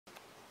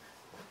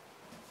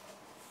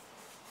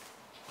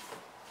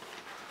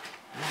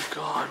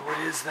God, what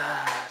is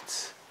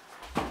that?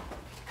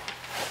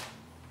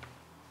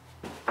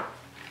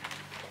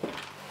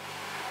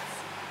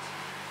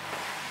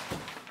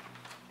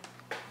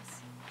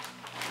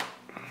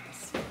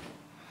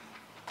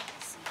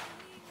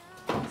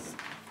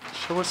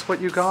 Show us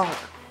what you got.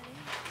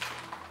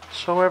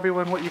 Show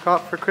everyone what you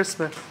got for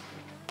Christmas.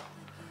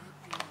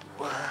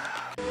 Wow.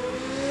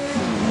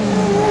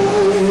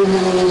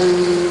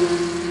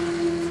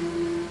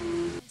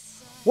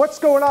 What's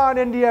going on,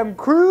 NDM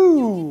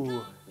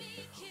crew?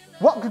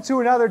 Welcome to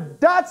another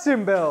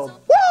Datsun build.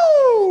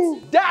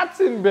 Woo!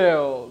 Datsun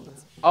build.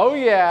 Oh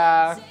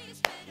yeah.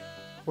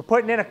 We're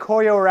putting in a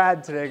Koyo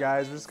Rad today,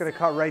 guys. We're just gonna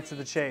cut right to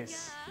the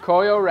chase.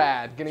 Koyo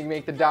Rad, gonna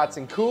make the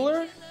Datsun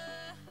cooler,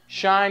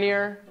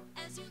 shinier,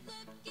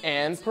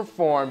 and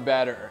perform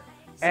better.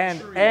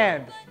 And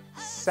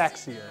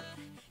sexier.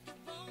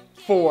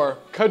 For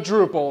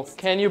quadruple.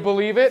 Can you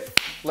believe it?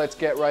 Let's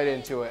get right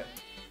into it.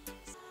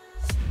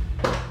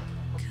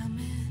 Come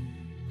in.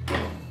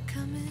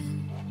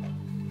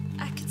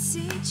 I could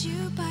seat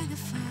you by the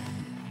fire.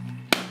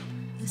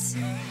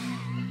 Listen.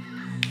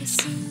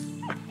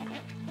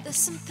 There's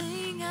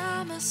something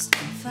I must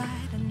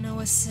confide. I know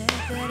I said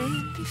that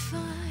it'd be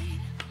fine.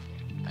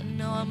 I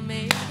know I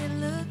made it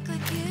look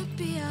like it'd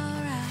be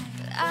alright.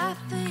 But I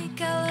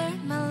think I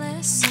learned my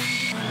lesson.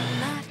 And I'm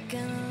not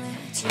gonna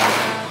let you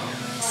out of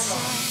my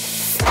sight.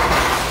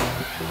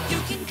 You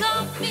can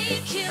call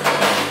me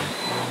killer,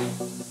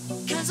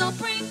 'cause I'll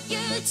bring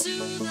you to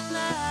the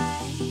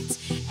light.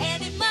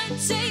 And it might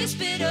taste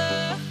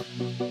bitter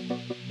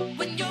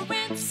when you're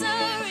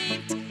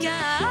answering to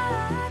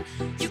God.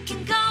 You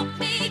can call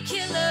me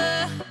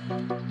killer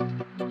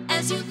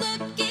as you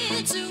look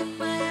into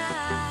my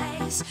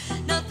eyes.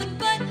 Nothing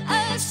but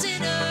a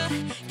sinner.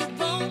 You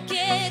won't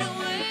get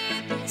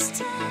away this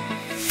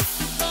time. You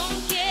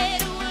won't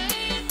get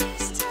away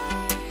this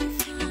time.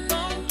 You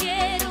won't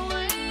get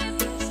away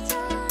this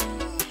time.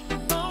 You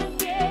won't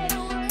get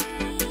away.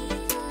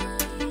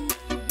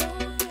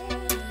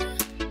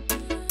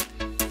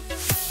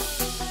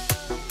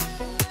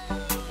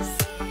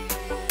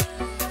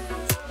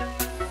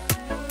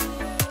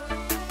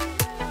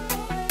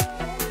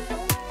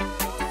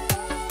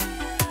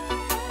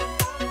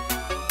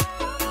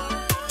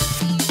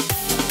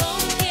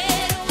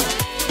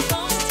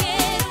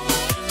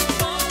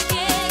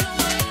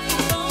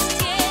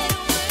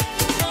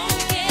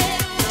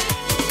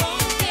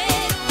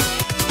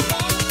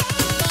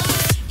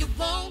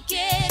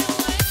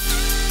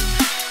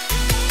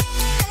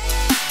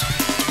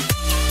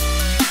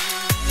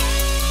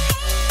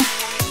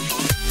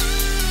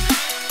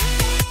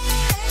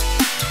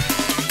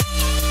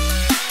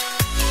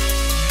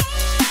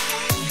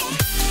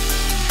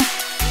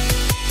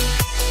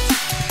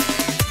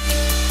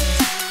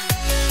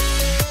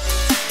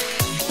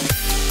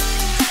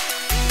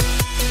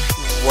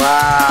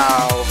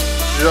 Wow,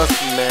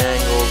 just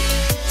mangled.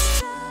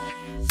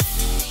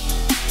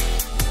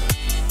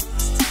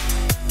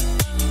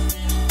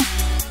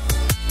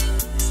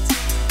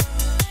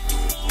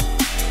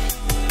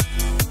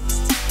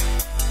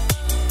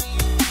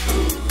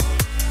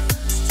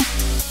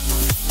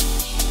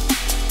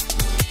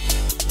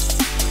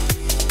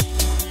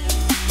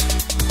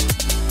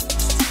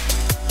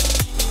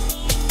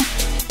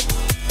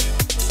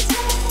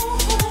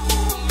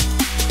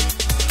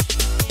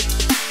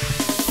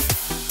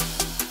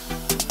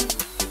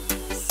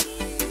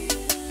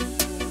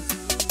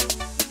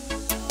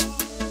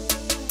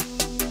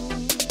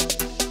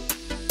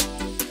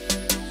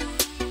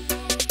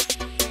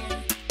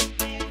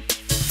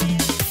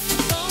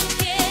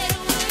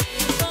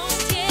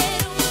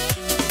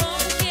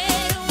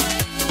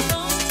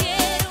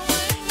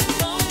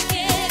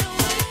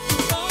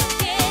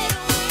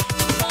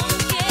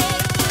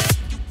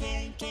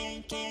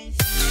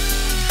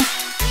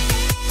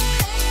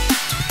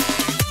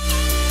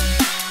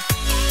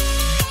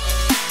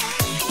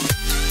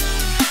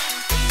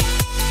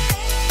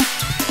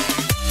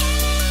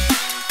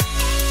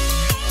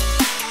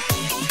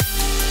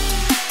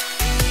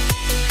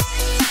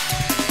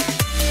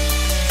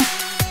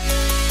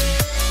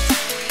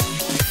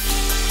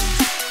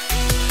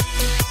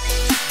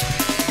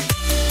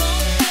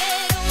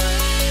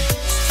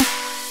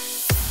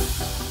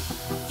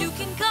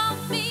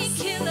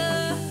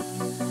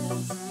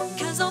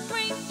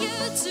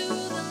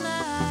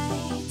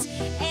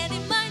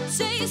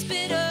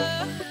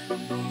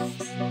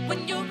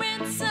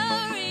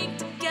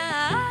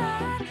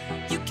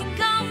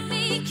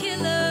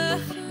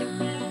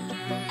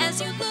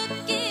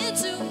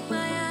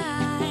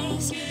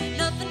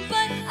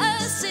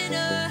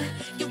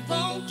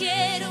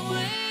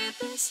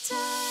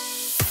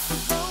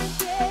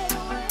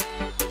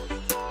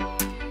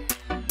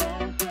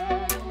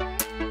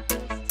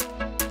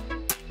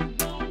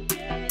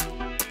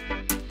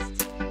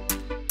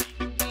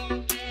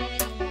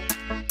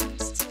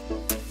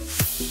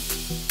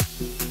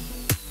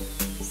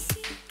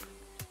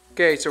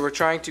 Okay, so we're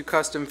trying to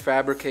custom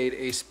fabricate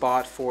a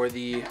spot for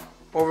the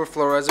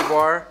overflow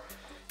reservoir.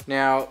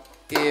 Now,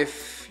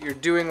 if you're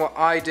doing what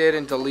I did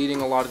and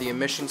deleting a lot of the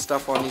emission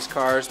stuff on these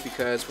cars,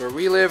 because where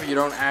we live you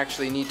don't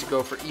actually need to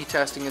go for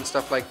e-testing and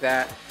stuff like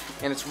that,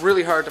 and it's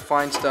really hard to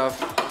find stuff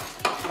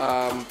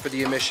for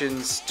the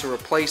emissions to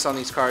replace on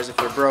these cars if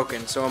they're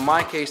broken. So in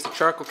my case, the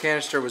charcoal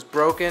canister was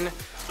broken,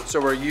 so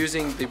we're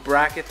using the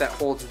bracket that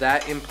holds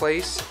that in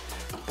place,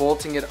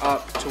 bolting it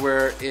up to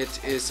where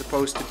it is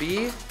supposed to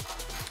be,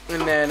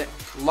 and then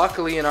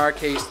luckily in our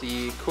case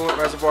the coolant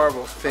reservoir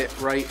will fit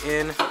right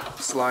in,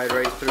 slide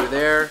right through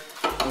there,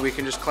 and we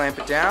can just clamp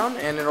it down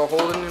and it'll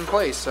hold it in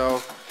place.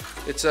 So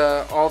it's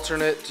a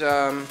alternate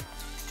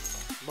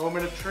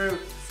Moment of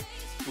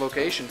truth.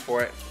 location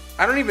for it.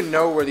 I don't even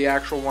know where the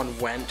actual one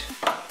went,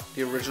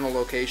 the original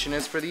location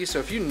is for these, so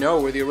if you know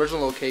where the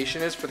original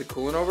location is for the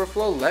coolant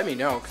overflow, let me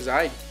know, because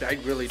I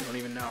really don't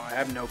even know. I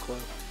have no clue.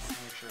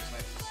 Make sure it's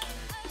nice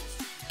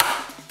and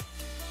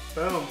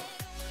centered. Boom.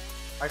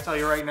 I tell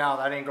you right now,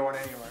 that ain't going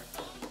anywhere.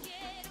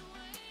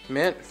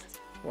 Mint.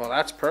 Well,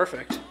 that's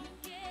perfect.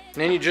 And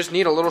then you just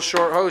need a little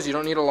short hose. You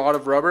don't need a lot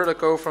of rubber to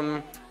go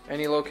from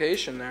any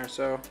location there,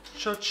 so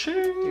Cha-ching!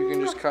 you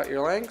can just cut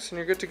your lengths and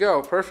you're good to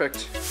go.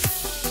 Perfect.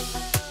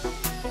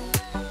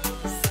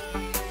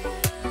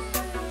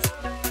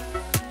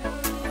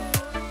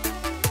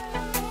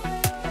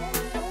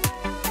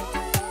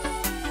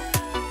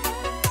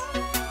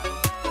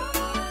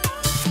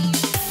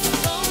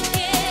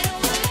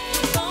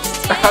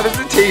 How does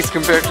it taste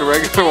compared to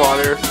regular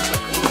water?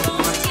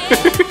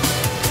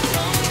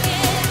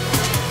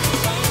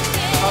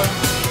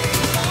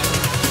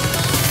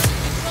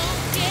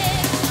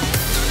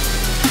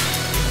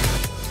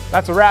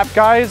 That's a wrap,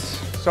 guys.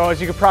 So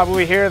as you can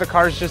probably hear, the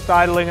car's just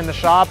idling in the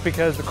shop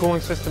because the cooling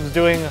system's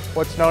doing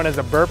what's known as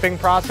a burping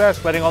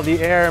process, letting all the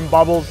air and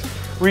bubbles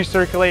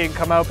recirculate and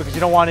come out, because you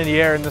don't want any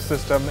air in the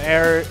system.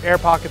 Air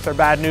pockets are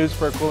bad news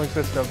for a cooling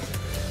system.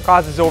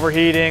 Causes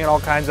overheating and all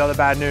kinds of other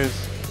bad news.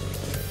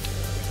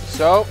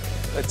 So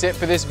that's it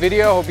for this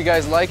video. Hope you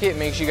guys like it.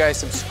 Make sure you guys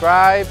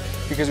subscribe,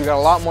 because we got a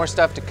lot more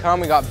stuff to come.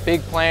 We got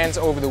big plans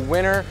over the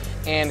winter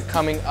and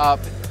coming up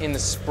in the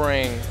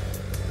spring.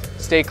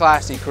 Stay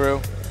classy,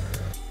 crew.